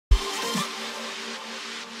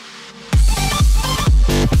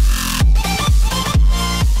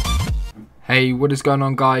Hey, what is going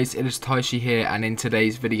on guys? It is Taishi here, and in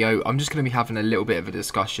today's video I'm just going to be having a little bit of a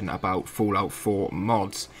discussion about Fallout 4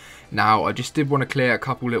 mods. Now I just did want to clear a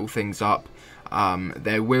couple little things up.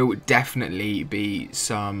 There will definitely be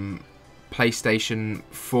some PlayStation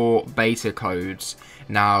 4 beta codes.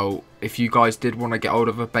 Now if you guys did want to get hold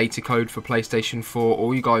of a beta code for PlayStation 4,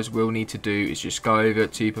 all you guys will need to do is just go over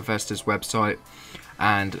to Bethesda's website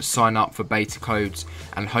and sign up for beta codes,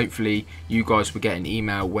 and hopefully you guys will get an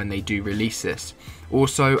email when they do release this.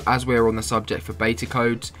 Also, as we're on the subject for beta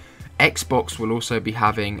codes, Xbox will also be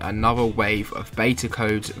having another wave of beta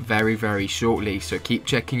codes very shortly, so keep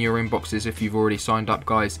checking your inboxes if you've already signed up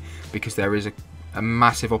guys, because there is a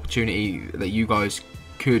massive opportunity that you guys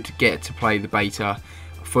could get to play the beta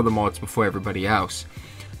for the mods before everybody else.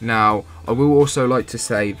 Now I will also like to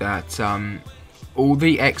say that all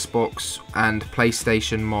the Xbox and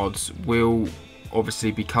PlayStation mods will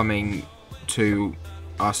obviously be coming to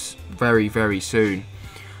us very soon,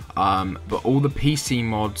 but all the PC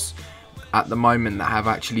mods at the moment that have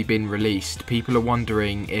actually been released, people are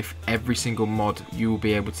wondering if every single mod you will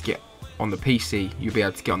be able to get on the PC, you'll be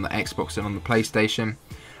able to get on the Xbox and on the PlayStation,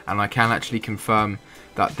 and I can actually confirm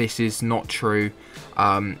that this is not true.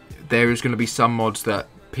 There is going to be some mods that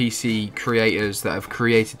PC creators that have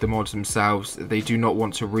created the mods themselves, they do not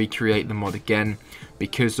want to recreate the mod again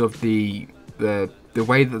because of the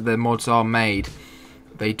way that the mods are made.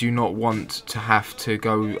 They do not want to have to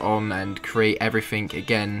go on and create everything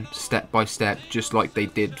again step by step, just like they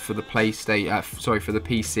did for the for the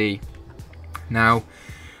PC. Now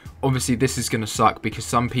obviously this is going to suck because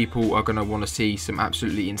some people are going to want to see some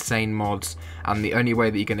absolutely insane mods, and the only way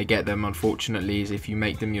that you're going to get them unfortunately is if you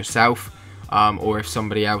make them yourself, or if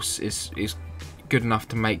somebody else is good enough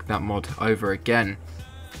to make that mod over again.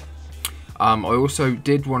 I also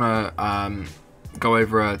did want to go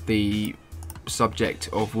over the subject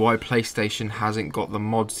of why PlayStation hasn't got the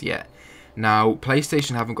mods yet. Now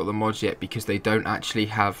PlayStation haven't got the mods yet because they don't actually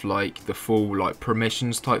have like the full like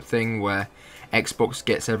permissions type thing where Xbox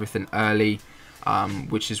gets everything early,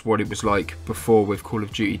 which is what it was like before with Call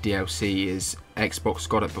of Duty DLC. Is Xbox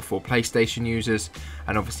got it before PlayStation users,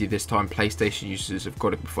 and obviously this time PlayStation users have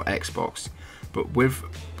got it before Xbox. But with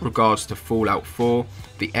regards to Fallout 4,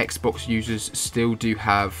 the Xbox users still do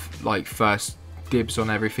have like first dibs on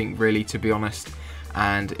everything really, to be honest,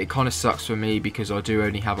 and it kind of sucks for me because I do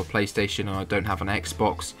only have a PlayStation and I don't have an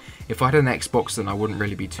Xbox. If I had an Xbox then I wouldn't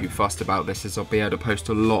really be too fussed about this, as I'll be able to post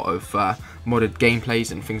a lot of modded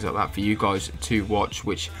gameplays and things like that for you guys to watch,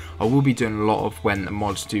 which I will be doing a lot of when the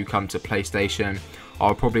mods do come to PlayStation.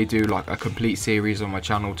 I'll probably do like a complete series on my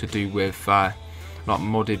channel to do with like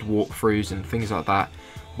modded walkthroughs and things like that,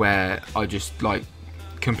 where I just like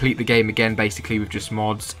complete the game again basically with just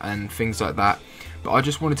mods and things like that. But I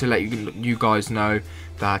just wanted to let you guys know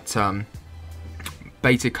that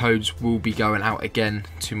beta codes will be going out again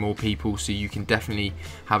to more people, so you can definitely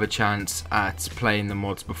have a chance at playing the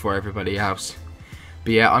mods before everybody else.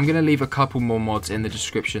 But yeah, I'm going to leave a couple more mods in the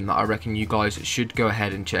description that I reckon you guys should go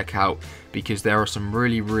ahead and check out, because there are some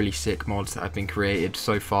really sick mods that have been created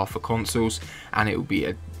so far for consoles, and it will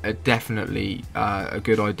be definitely a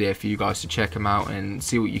good idea for you guys to check them out and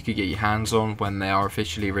see what you could get your hands on when they are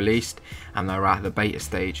officially released and they're at the beta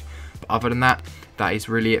stage. But other than that, that is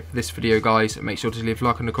really it for this video guys. Make sure to leave a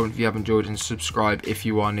like and a comment if you have enjoyed, and subscribe if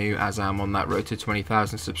you are new, as I am on that road to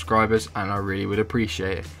 20,000 subscribers and I really would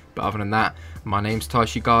appreciate it. But other than that, my name's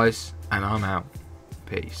Taishi guys, and I'm out.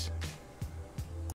 Peace.